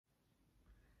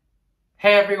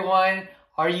Hey everyone,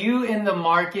 are you in the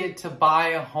market to buy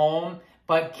a home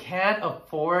but can't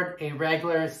afford a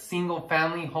regular single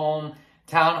family home,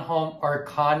 townhome, or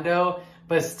condo,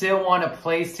 but still want a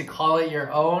place to call it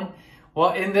your own?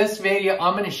 Well, in this video,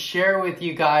 I'm going to share with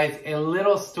you guys a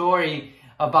little story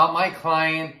about my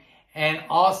client and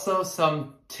also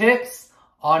some tips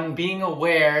on being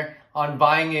aware on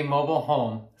buying a mobile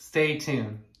home. Stay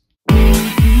tuned.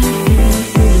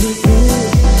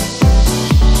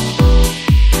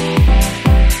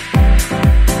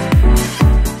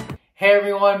 Hey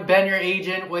everyone, Ben, your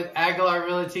agent with Aguilar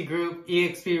Realty Group,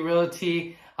 eXp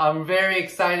Realty. I'm very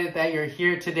excited that you're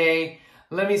here today.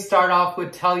 Let me start off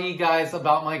with telling you guys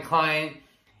about my client.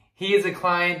 He is a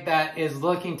client that is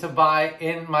looking to buy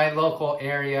in my local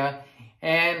area,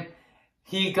 and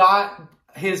he got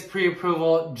his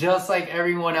pre-approval just like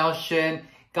everyone else should.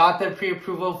 Got the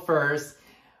pre-approval first.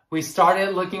 We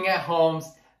started looking at homes.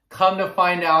 Come to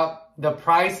find out, the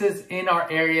prices in our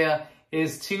area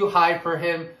is too high for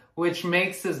him, which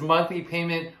makes his monthly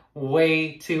payment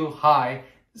way too high.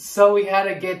 So we had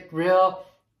to get real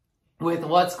with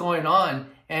what's going on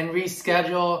and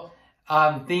reschedule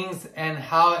things and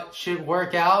how it should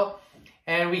work out.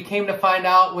 And we came to find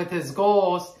out with his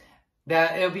goals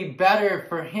that it would be better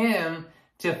for him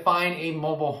to find a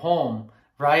mobile home,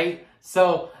 right?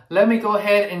 So let me go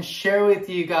ahead and share with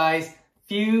you guys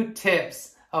few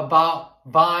tips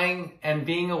about buying and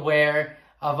being aware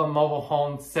of a mobile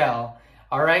home sale.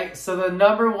 All right, so the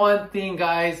number one thing,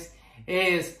 guys,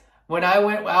 is when I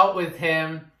went out with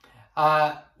him,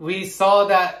 we saw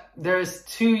that there's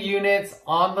 2 units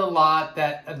on the lot,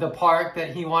 that the park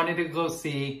that he wanted to go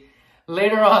see.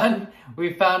 Later on,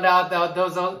 we found out that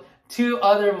those are 2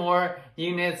 other more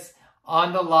units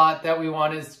on the lot that we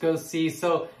wanted to go see.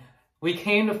 So we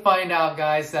came to find out,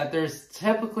 guys, that there's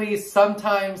typically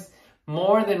sometimes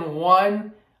more than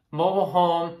one mobile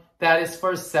home that is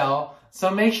for sale. So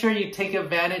make sure you take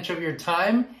advantage of your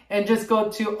time and just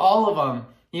go to all of them.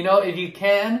 You know, if you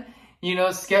can, you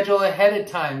know, schedule ahead of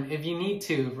time if you need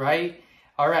to, right?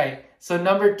 All right. So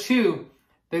number 2,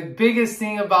 the biggest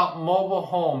thing about mobile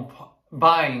home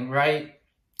buying, right,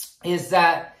 is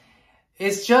that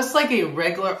it's just like a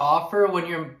regular offer when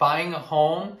you're buying a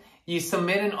home. You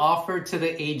submit an offer to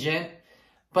the agent,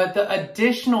 but the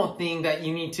additional thing that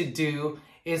you need to do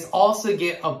is also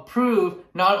get approved,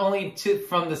 not only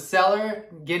from the seller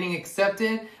getting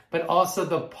accepted, but also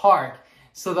the park.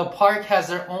 So the park has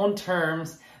their own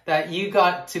terms that you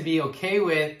got to be okay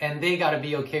with, and they got to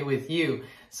be okay with you.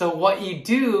 So what you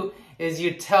do is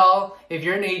you tell, if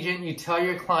you're an agent, you tell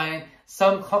your client,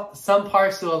 some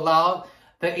parks will allow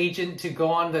the agent to go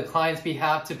on the client's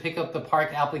behalf to pick up the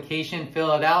park application,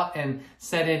 fill it out, and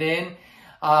send it in.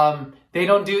 They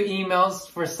don't do emails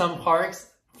for some parks.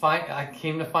 I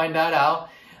came to find that out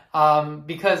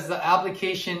because the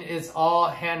application is all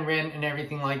handwritten and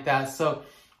everything like that. So,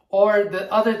 or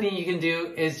the other thing you can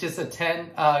do is just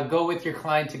go with your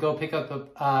client to go pick up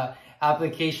the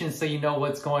application so you know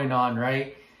what's going on,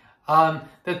 right?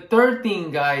 The third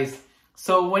thing, guys,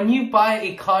 so when you buy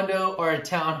a condo or a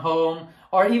townhome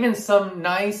or even some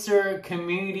nicer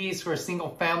communities for a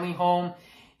single family home,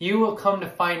 you will come to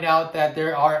find out that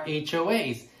there are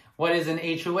HOAs. What is an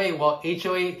HOA? Well,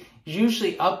 HOA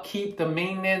usually upkeep the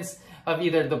maintenance of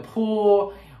either the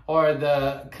pool or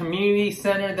the community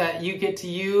center that you get to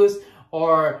use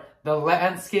or the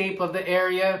landscape of the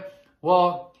area.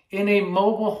 Well, in a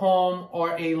mobile home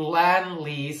or a land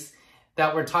lease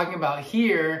that we're talking about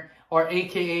here, or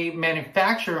AKA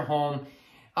manufacturer home,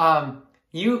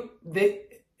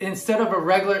 instead of a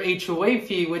regular HOA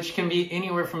fee, which can be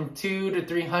anywhere from $200 to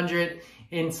 $300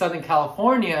 in Southern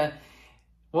California,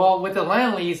 well, with the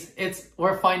land lease,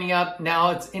 we're finding out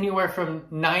now it's anywhere from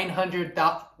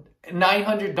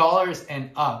 $900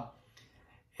 and up.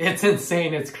 It's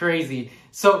insane. It's crazy.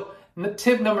 So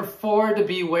tip number 4 to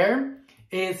beware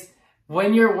is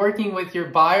when you're working with your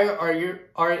buyer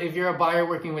or if you're a buyer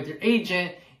working with your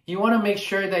agent, you want to make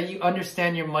sure that you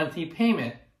understand your monthly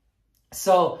payment.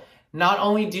 So not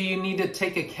only do you need to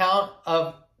take account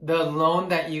of the loan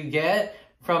that you get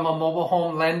from a mobile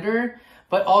home lender,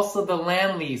 but also the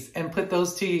land lease, and put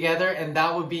those 2 together, and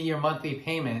that would be your monthly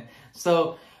payment.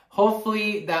 So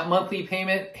hopefully that monthly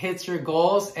payment hits your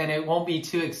goals and it won't be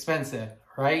too expensive,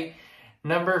 right?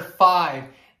 Number 5,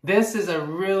 this is a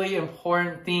really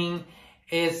important thing,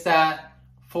 is that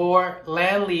for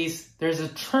land lease, there's a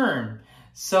term.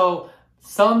 So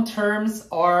some terms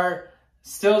are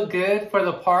still good for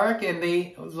the park and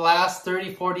they last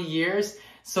 30, 40 years.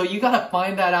 So you got to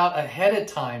find that out ahead of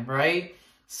time, right?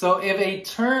 So if a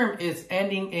term is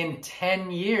ending in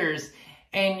 10 years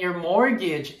and your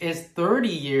mortgage is 30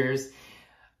 years,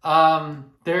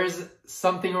 there's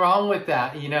something wrong with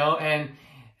that, you know,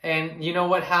 and you know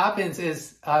what happens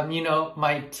is, you know,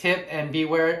 my tip and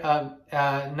beware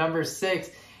of number 6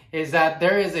 is that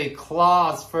there is a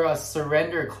clause for a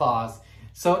surrender clause.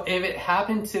 So if it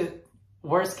happened to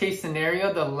worst case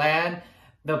scenario,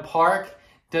 the park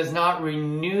does not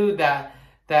renew that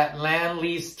land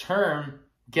lease term,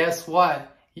 guess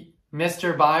what?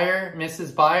 Mr. Buyer,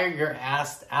 Mrs. Buyer, you're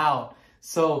asked out.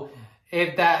 So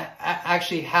if that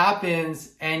actually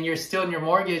happens and you're still in your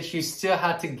mortgage, you still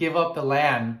have to give up the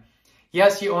land.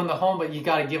 Yes, you own the home, but you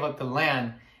got to give up the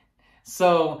land.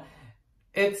 So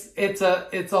it's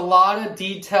a lot of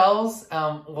details,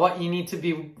 what you need to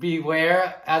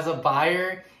beware as a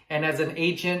buyer and as an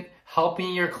agent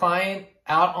helping your client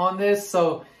out on this.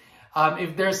 So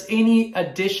if there's any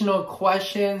additional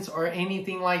questions or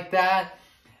anything like that,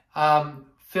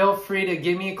 feel free to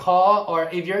give me a call, or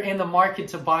if you're in the market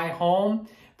to buy a home,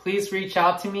 please reach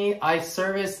out to me. I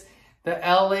service the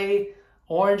LA,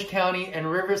 Orange County,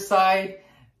 and Riverside,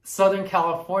 Southern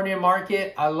California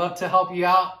market. I love to help you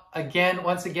out. Again,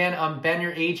 once again, I'm Ben,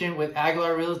 your agent with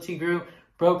Aguilar Realty Group,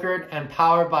 brokered and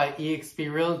powered by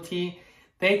eXp Realty.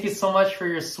 Thank you so much for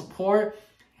your support.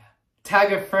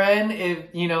 Tag a friend if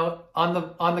you know on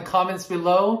the comments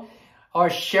below, or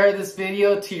share this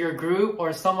video to your group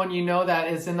or someone you know that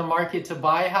is in the market to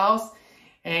buy a house.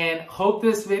 And hope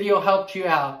this video helped you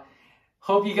out.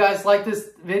 Hope you guys like this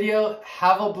video.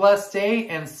 Have a blessed day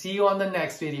and see you on the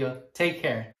next video. Take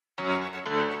care.